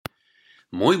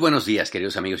Muy buenos días,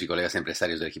 queridos amigos y colegas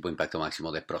empresarios del equipo Impacto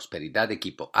Máximo de Prosperidad,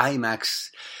 equipo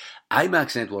IMAX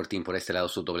Network Team. Por este lado,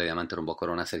 su doble diamante rumbo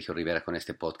corona, Sergio Rivera, con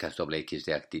este podcast doble X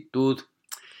de actitud.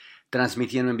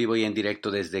 Transmitiendo en vivo y en directo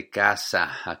desde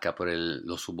casa, acá por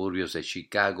los suburbios de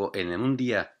Chicago, en un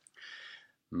día,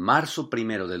 marzo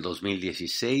 1 del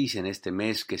 2016, en este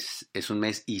mes que es un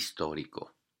mes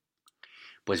histórico.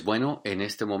 Pues bueno, en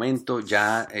este momento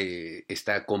ya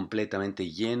está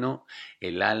completamente lleno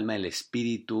el alma, el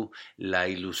espíritu, la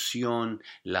ilusión,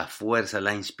 la fuerza,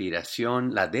 la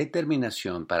inspiración, la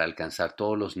determinación para alcanzar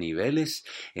todos los niveles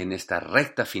en esta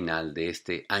recta final de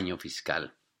este año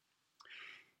fiscal.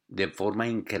 De forma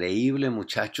increíble,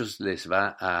 muchachos, les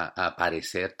va a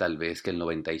parecer tal vez que el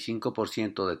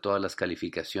 95% de todas las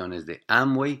calificaciones de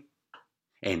Amway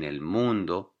en el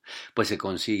mundo pues se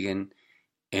consiguen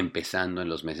empezando en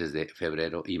los meses de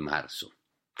febrero y marzo.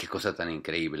 Qué cosa tan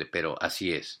increíble, pero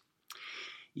así es.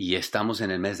 Y estamos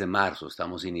en el mes de marzo,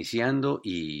 estamos iniciando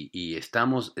y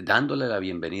estamos dándole la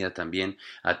bienvenida también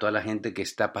a toda la gente que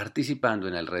está participando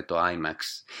en el reto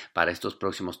IMAX para estos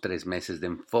próximos 3 meses de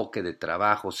enfoque de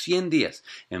trabajo, 100 días,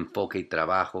 enfoque y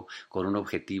trabajo con un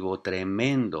objetivo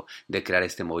tremendo de crear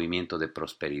este movimiento de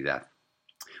prosperidad.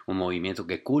 Un movimiento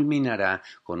que culminará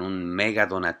con un mega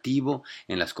donativo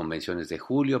en las convenciones de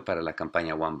julio para la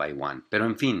campaña One by One. Pero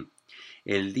en fin,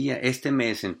 este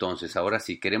mes entonces, ahora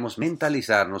sí queremos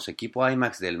mentalizarnos, equipo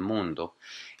IMAX del mundo,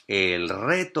 el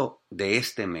reto de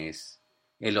este mes,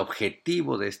 el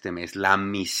objetivo de este mes, la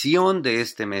misión de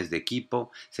este mes de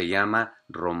equipo se llama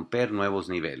romper nuevos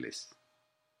niveles.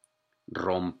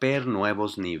 Romper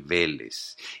nuevos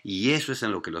niveles. Y eso es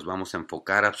en lo que los vamos a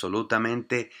enfocar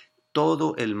absolutamente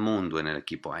todo el mundo en el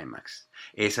equipo IMAX.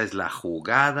 Esa es la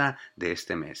jugada de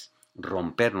este mes,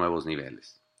 romper nuevos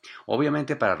niveles.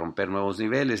 Obviamente, para romper nuevos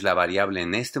niveles, la variable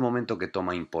en este momento que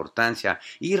toma importancia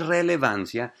y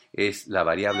relevancia es la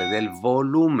variable del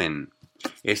volumen.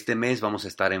 Este mes vamos a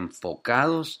estar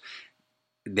enfocados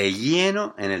de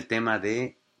lleno en el tema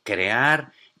de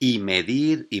crear y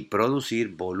medir y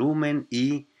producir volumen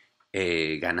y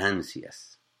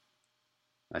ganancias.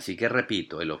 Así que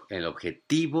repito, el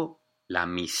objetivo, la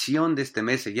misión de este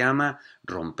mes se llama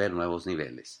romper nuevos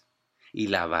niveles. Y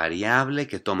la variable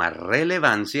que toma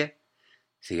relevancia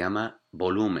se llama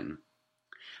volumen.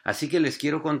 Así que les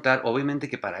quiero contar, obviamente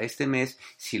que para este mes,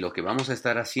 si lo que vamos a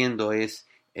estar haciendo es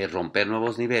romper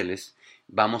nuevos niveles,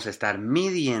 vamos a estar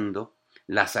midiendo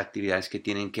las actividades que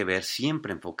tienen que ver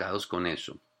siempre enfocados con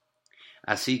eso.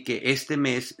 Así que este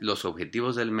mes, los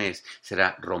objetivos del mes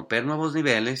será romper nuevos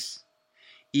niveles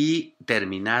y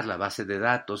terminar la base de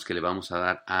datos que le vamos a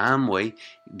dar a Amway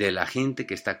de la gente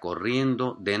que está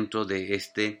corriendo dentro de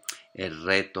el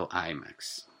reto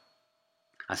IMAX.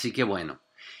 Así que bueno,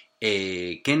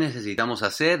 ¿qué necesitamos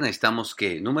hacer? Necesitamos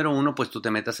que, número 1, pues tú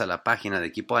te metas a la página de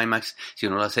equipo IMAX, si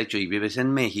no lo has hecho y vives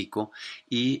en México,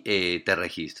 y te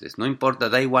registres. No importa,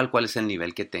 da igual cuál es el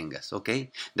nivel que tengas, ¿ok?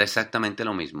 Da exactamente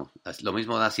lo mismo. Lo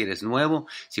mismo da si eres nuevo,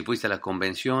 si fuiste a la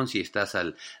convención, si estás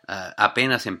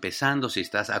apenas empezando, si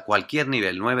estás a cualquier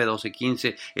nivel, 9, 12,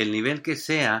 15, el nivel que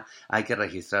sea, hay que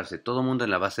registrarse. Todo el mundo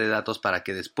en la base de datos para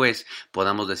que después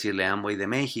podamos decirle a Amway de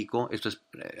México, esto es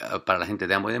para la gente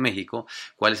de Amway de México,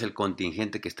 cuál es el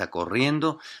contingente que está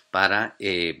corriendo para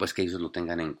pues que ellos lo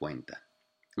tengan en cuenta.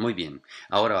 Muy bien,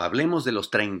 ahora hablemos de los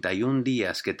 31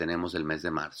 días que tenemos del mes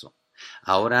de marzo.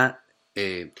 Ahora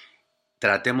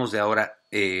tratemos de ahora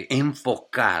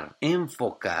enfocar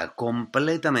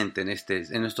completamente en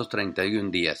estos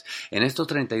 31 días. En estos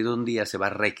 31 días se va a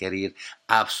requerir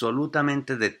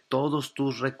absolutamente de todos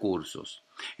tus recursos.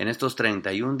 En estos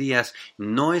 31 días,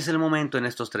 no es el momento en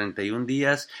estos 31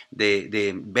 días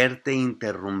de verte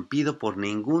interrumpido por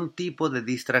ningún tipo de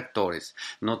distractores.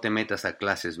 No te metas a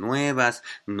clases nuevas,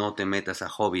 no te metas a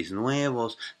hobbies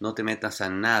nuevos, no te metas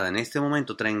a nada. En este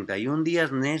momento, 31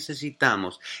 días,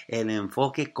 necesitamos el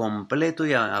enfoque completo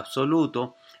y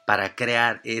absoluto para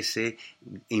crear ese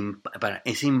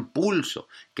impulso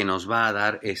que nos va a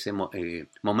dar ese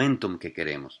momentum que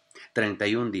queremos.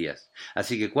 31 días.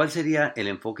 Así que, ¿cuál sería el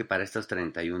enfoque para estos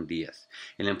 31 días?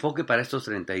 El enfoque para estos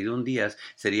 31 días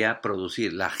sería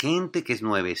producir la gente que es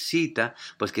nuevecita,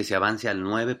 pues que se avance al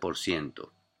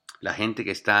 9%. La gente que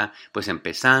está pues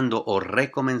empezando o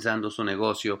recomenzando su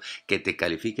negocio, que te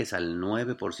califiques al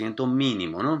 9%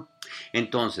 mínimo, ¿no?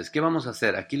 Entonces, ¿qué vamos a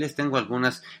hacer? Aquí les tengo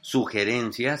algunas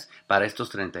sugerencias para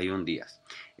estos 31 días.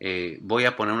 Voy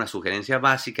a poner una sugerencia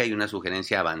básica y una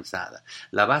sugerencia avanzada.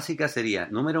 La básica sería,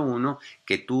 número 1,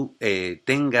 que tú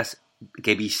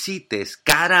que visites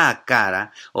cara a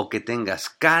cara o que tengas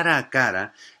cara a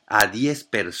cara a 10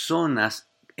 personas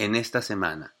en esta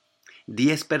semana.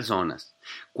 10 personas.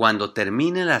 Cuando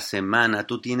termine la semana,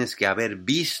 tú tienes que haber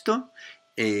visto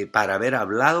para haber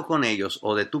hablado con ellos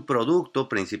o de tu producto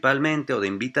principalmente o de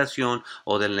invitación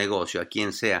o del negocio, a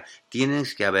quien sea,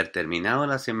 tienes que haber terminado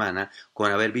la semana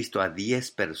con haber visto a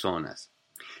 10 personas.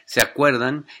 ¿Se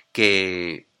acuerdan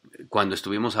que cuando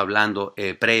estuvimos hablando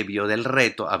previo del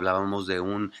reto, hablábamos de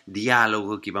un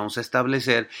diálogo que íbamos a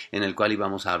establecer en el cual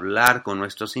íbamos a hablar con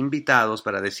nuestros invitados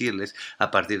para decirles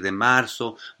a partir de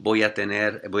marzo voy a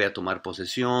tomar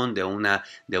posesión de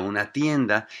una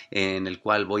tienda en el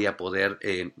cual voy a poder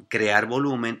crear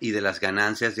volumen y de las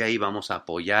ganancias de ahí vamos a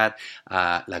apoyar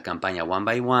a la campaña One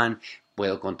by One.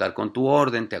 Puedo contar con tu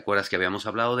orden, ¿te acuerdas que habíamos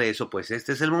hablado de eso? Pues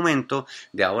este es el momento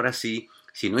de ahora sí.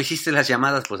 Si no hiciste las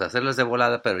llamadas, pues hacerlas de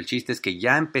volada, pero el chiste es que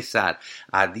ya empezar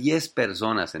a 10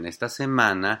 personas en esta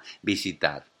semana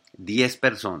visitar. 10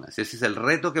 personas. Ese es el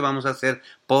reto que vamos a hacer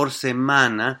por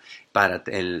semana para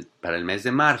el mes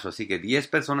de marzo. Así que 10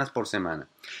 personas por semana.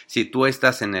 Si tú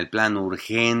estás en el plan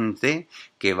urgente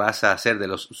que vas a hacer de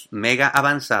los mega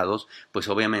avanzados, pues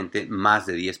obviamente más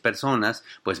de 10 personas,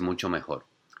 pues mucho mejor.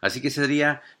 Así que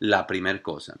sería la primera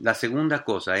cosa. La segunda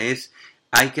cosa es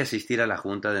hay que asistir a la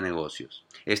junta de negocios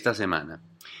esta semana.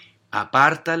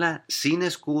 Apártala sin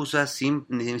excusas, sin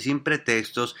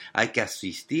pretextos, hay que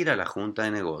asistir a la junta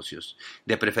de negocios.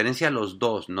 De preferencia los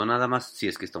dos, no nada más si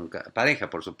es que está una pareja,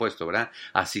 por supuesto, ¿verdad?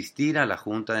 Asistir a la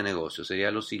junta de negocios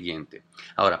sería lo siguiente.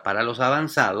 Ahora, para los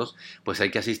avanzados, pues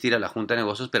hay que asistir a la junta de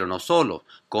negocios, pero no solo,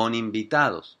 con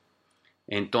invitados.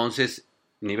 Entonces,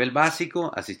 nivel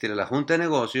básico, asistir a la junta de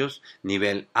negocios.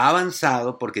 Nivel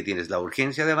avanzado, porque tienes la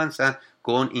urgencia de avanzar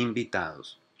con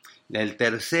invitados. El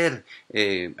tercer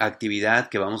actividad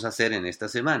que vamos a hacer en esta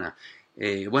semana.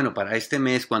 Bueno, para este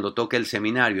mes cuando toque el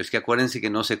seminario, es que acuérdense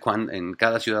que no sé cuándo, en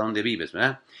cada ciudad donde vives,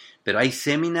 ¿verdad? Pero hay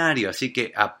seminario, así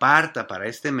que aparta para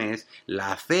este mes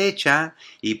la fecha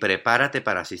y prepárate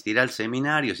para asistir al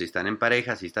seminario, si están en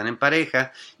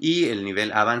pareja, y el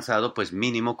nivel avanzado, pues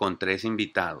mínimo con 3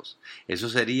 invitados. Eso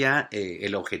sería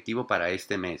el objetivo para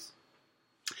este mes.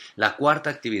 La cuarta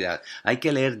actividad, hay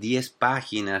que leer 10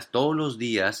 páginas todos los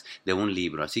días de un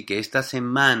libro, así que esta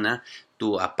semana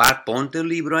tú ponte un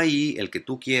libro ahí, el que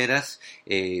tú quieras,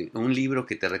 un libro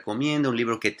que te recomienda, un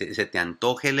libro que se te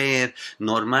antoje leer.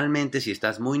 Normalmente si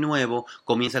estás muy nuevo,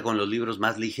 comienza con los libros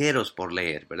más ligeros por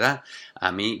leer, ¿verdad?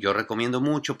 A mí, yo recomiendo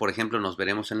mucho, por ejemplo, Nos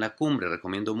veremos en la cumbre,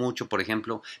 recomiendo mucho, por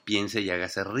ejemplo, Piense y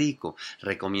hágase rico,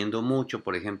 recomiendo mucho,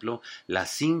 por ejemplo, Las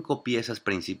 5 piezas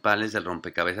principales del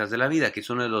rompecabezas de la vida, que es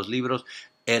uno de los libros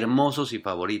hermosos y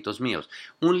favoritos míos.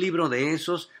 Un libro de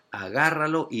esos,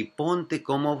 agárralo y ponte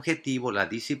como objetivo la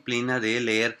disciplina de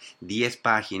leer 10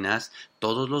 páginas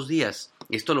todos los días.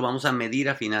 Esto lo vamos a medir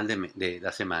a final de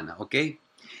la semana, ¿ok?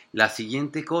 La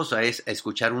siguiente cosa es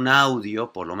escuchar un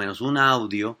audio, por lo menos un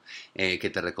audio, que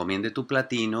te recomiende tu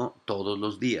platino todos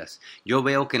los días. Yo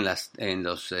veo que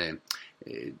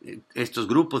estos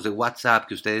grupos de WhatsApp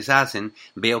que ustedes hacen,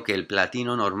 veo que el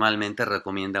platino normalmente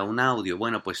recomienda un audio.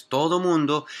 Bueno, pues todo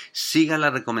mundo siga la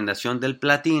recomendación del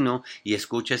platino y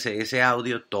escúchese ese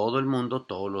audio todo el mundo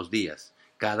todos los días,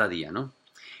 cada día, ¿no?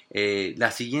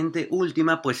 La siguiente,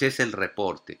 última, pues es el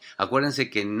reporte. Acuérdense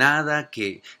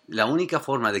que la única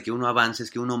forma de que uno avance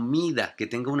es que uno mida, que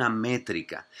tenga una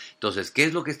métrica. Entonces, ¿qué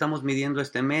es lo que estamos midiendo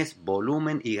este mes?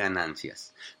 Volumen y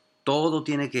ganancias. Todo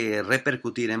tiene que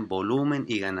repercutir en volumen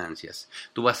y ganancias.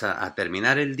 Tú vas a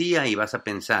terminar el día y vas a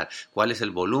pensar cuál es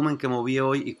el volumen que moví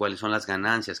hoy y cuáles son las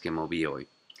ganancias que moví hoy.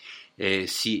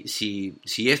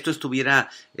 Si esto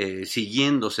estuviera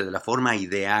siguiéndose de la forma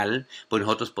ideal, pues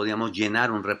nosotros podíamos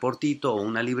llenar un reportito o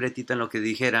una libretita en lo que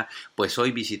dijera, pues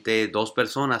hoy visité 2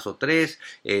 personas o 3,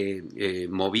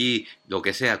 moví lo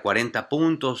que sea, 40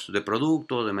 puntos de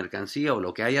producto, de mercancía o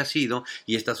lo que haya sido,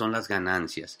 y estas son las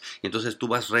ganancias. Entonces tú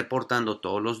vas reportando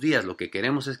todos los días. Lo que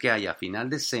queremos es que haya a final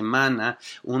de semana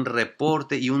un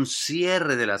reporte y un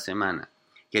cierre de la semana,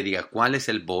 que diga cuál es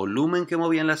el volumen que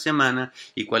movía en la semana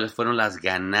y cuáles fueron las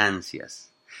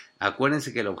ganancias.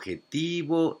 Acuérdense que el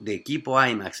objetivo de equipo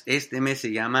IMAX este mes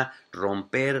se llama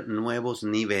romper nuevos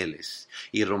niveles.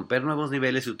 Y romper nuevos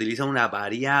niveles se utiliza una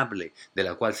variable de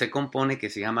la cual se compone que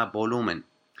se llama volumen.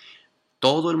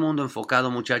 Todo el mundo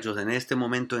enfocado, muchachos, en este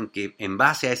momento en que en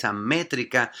base a esa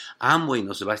métrica Amway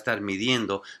nos va a estar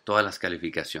midiendo todas las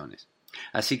calificaciones.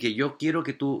 Así que yo quiero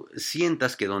que tú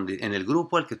sientas que en el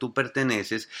grupo al que tú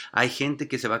perteneces hay gente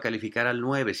que se va a calificar al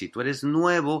 9. Si tú eres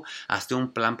nuevo, hazte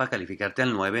un plan para calificarte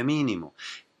al 9 mínimo.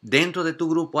 Dentro de tu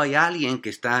grupo hay alguien que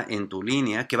está en tu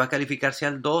línea que va a calificarse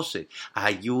al 12.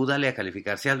 Ayúdale a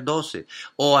calificarse al 12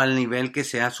 o al nivel que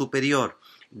sea superior.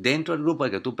 dentro del grupo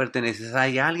al que tú perteneces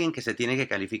hay alguien que se tiene que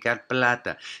calificar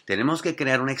plata. Tenemos que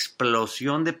crear una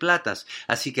explosión de platas.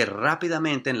 Así que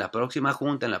rápidamente en la próxima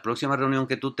junta, en la próxima reunión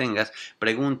que tú tengas,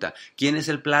 pregunta, ¿quién es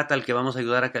el plata al que vamos a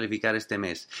ayudar a calificar este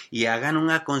mes? Y hagan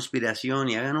una conspiración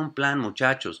y hagan un plan,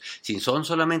 muchachos. Si son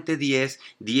solamente 10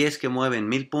 que mueven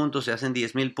 1000 puntos, se hacen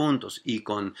 10,000 puntos. Y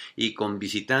con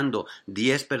visitando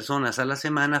 10 personas a la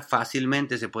semana,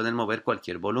 fácilmente se pueden mover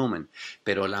cualquier volumen.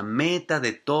 Pero la meta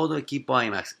de todo equipo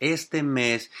IMAX este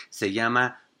mes se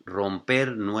llama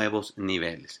romper nuevos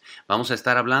niveles. Vamos a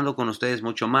estar hablando con ustedes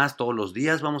mucho más. Todos los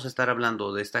días vamos a estar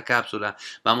hablando de esta cápsula.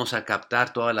 Vamos a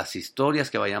captar todas las historias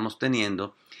que vayamos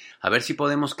teniendo. A ver si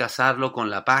podemos casarlo con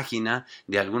la página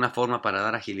de alguna forma para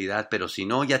dar agilidad. Pero si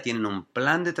no, ya tienen un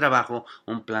plan de trabajo,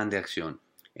 un plan de acción.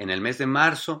 En el mes de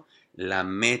marzo, la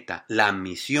meta, la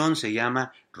misión se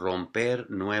llama romper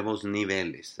nuevos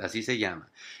niveles. Así se llama.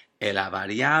 La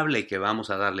variable que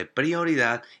vamos a darle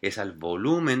prioridad es al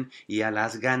volumen y a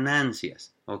las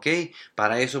ganancias, ¿ok?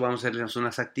 Para eso vamos a hacer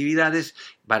unas actividades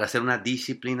para hacer una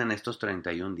disciplina en estos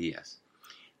 31 días.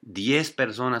 10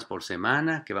 personas por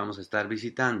semana que vamos a estar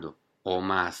visitando, o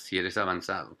más si eres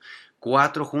avanzado.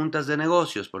 4 juntas de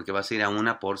negocios, porque vas a ir a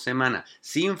una por semana,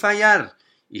 sin fallar.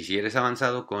 Y si eres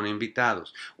avanzado, con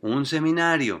invitados. Un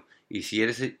seminario, y si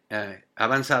eres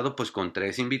avanzado, pues con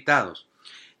 3 invitados.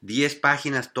 10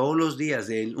 páginas todos los días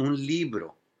de un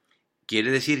libro. Quiere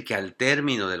decir que al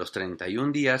término de los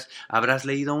 31 días habrás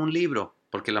leído un libro,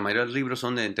 porque la mayoría de los libros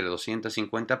son de entre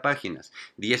 250 páginas.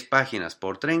 10 páginas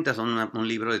por 30 son un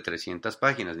libro de 300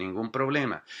 páginas, ningún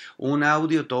problema. Un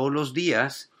audio todos los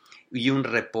días y un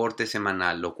reporte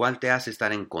semanal, lo cual te hace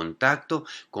estar en contacto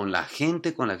con la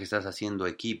gente con la que estás haciendo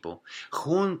equipo.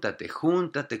 Júntate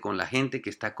con la gente que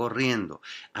está corriendo.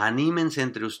 Anímense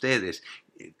entre ustedes.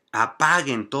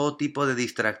 Apaguen todo tipo de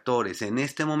distractores. En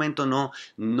este momento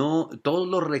todos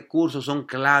los recursos son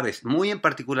claves, muy en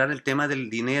particular el tema del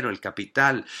dinero, el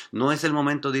capital. No es el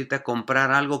momento de irte a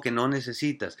comprar algo que no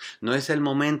necesitas, no es el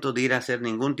momento de ir a hacer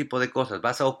ningún tipo de cosas.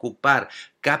 Vas a ocupar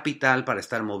capital para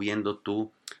estar moviendo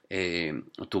tu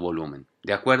volumen.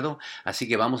 ¿De acuerdo? Así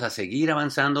que vamos a seguir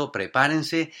avanzando.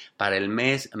 Prepárense para el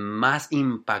mes más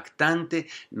impactante,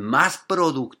 más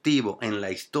productivo en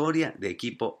la historia de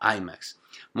equipo IMAX.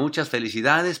 Muchas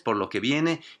felicidades por lo que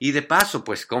viene y de paso,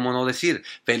 pues, cómo no decir,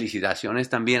 felicitaciones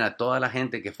también a toda la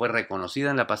gente que fue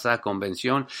reconocida en la pasada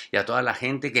convención y a toda la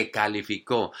gente que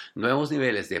calificó nuevos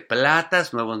niveles de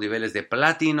platas, nuevos niveles de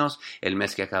platinos el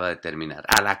mes que acaba de terminar.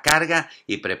 A la carga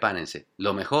y prepárense.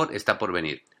 Lo mejor está por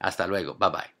venir. Hasta luego. Bye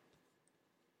bye.